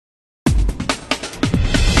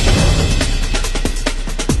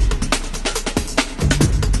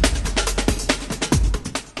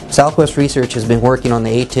Southwest Research has been working on the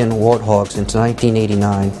A-10 Warthog since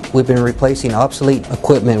 1989. We've been replacing obsolete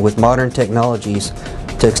equipment with modern technologies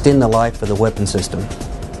to extend the life of the weapon system.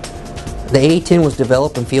 The A-10 was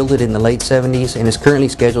developed and fielded in the late 70s and is currently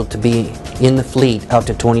scheduled to be in the fleet out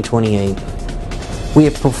to 2028. We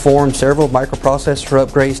have performed several microprocessor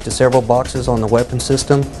upgrades to several boxes on the weapon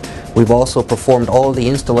system. We've also performed all of the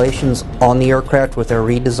installations on the aircraft with our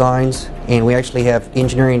redesigns, and we actually have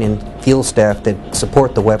engineering and field staff that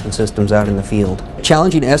support the weapon systems out in the field. A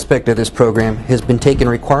challenging aspect of this program has been taking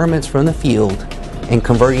requirements from the field and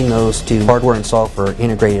converting those to hardware and software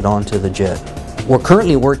integrated onto the jet. We're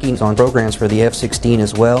currently working on programs for the F-16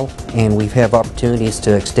 as well, and we have opportunities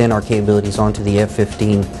to extend our capabilities onto the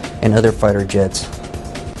F-15 and other fighter jets.